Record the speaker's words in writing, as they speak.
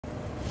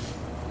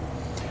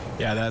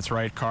Yeah, that's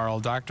right, Carl.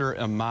 Dr.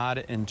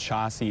 Imad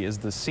Enchassi is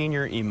the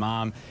senior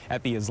Imam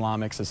at the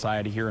Islamic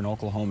Society here in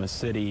Oklahoma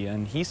City,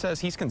 and he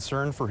says he's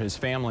concerned for his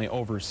family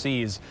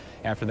overseas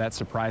after that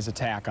surprise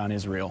attack on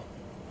Israel.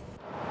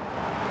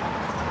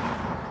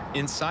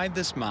 Inside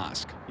this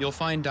mosque, you'll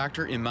find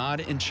Dr.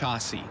 Imad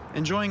Enchassi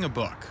enjoying a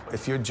book.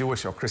 If you're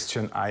Jewish or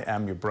Christian, I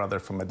am your brother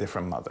from a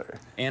different mother.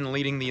 And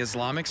leading the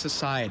Islamic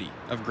Society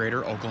of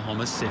Greater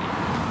Oklahoma City.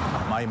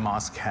 My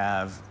mosque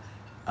have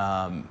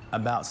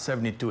about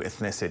 72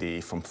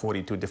 ethnicity from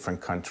 42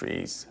 different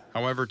countries.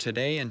 However,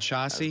 today,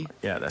 Enchassi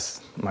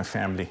that's my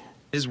family.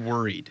 Is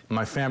worried.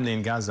 My family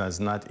in Gaza is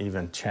not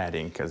even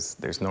chatting because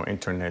there's no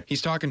internet.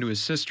 He's talking to his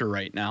sister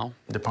right now.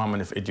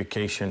 Department of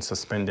Education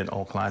suspended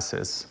all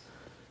classes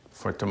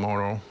for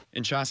tomorrow.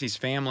 Enchassi's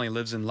family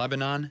lives in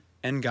Lebanon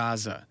and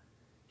Gaza.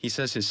 He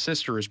says his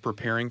sister is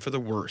preparing for the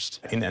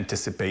worst. In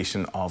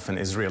anticipation of an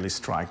Israeli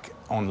strike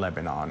on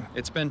Lebanon.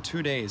 It's been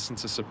 2 days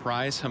since a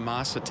surprise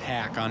Hamas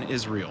attack on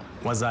Israel.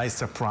 Was I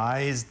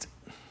surprised?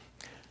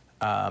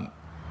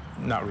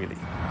 Not really.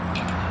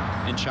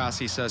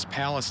 Enchassi says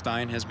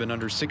Palestine has been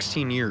under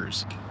 16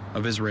 years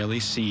of Israeli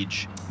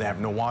siege. They have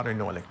no water,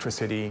 no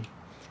electricity.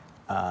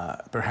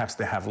 Perhaps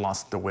they have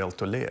lost the will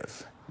to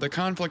live. The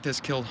conflict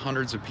has killed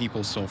hundreds of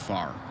people so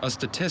far, a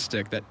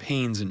statistic that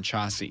pains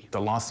Enchassi.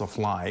 The loss of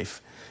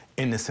life,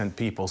 innocent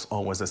people, is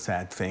always a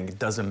sad thing. It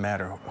doesn't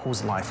matter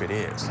whose life it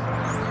is.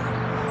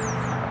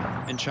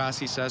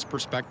 Enchassi says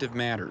perspective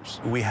matters.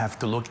 We have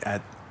to look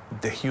at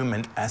the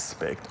human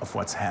aspect of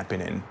what's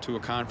happening. To a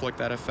conflict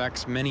that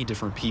affects many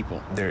different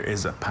people. There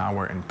is a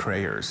power in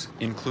prayers.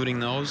 Including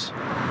those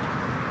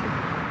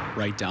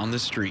right down the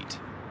street.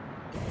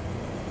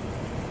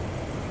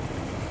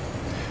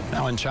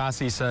 Now,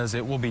 Enchassi says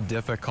it will be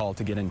difficult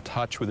to get in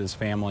touch with his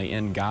family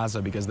in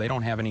Gaza because they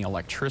don't have any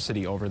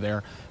electricity over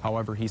there.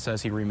 However, he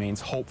says he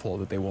remains hopeful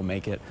that they will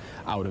make it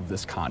out of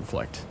this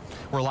conflict.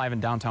 We're live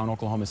in downtown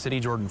Oklahoma City.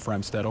 Jordan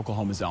Fremstead,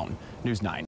 Oklahoma's Own, News 9.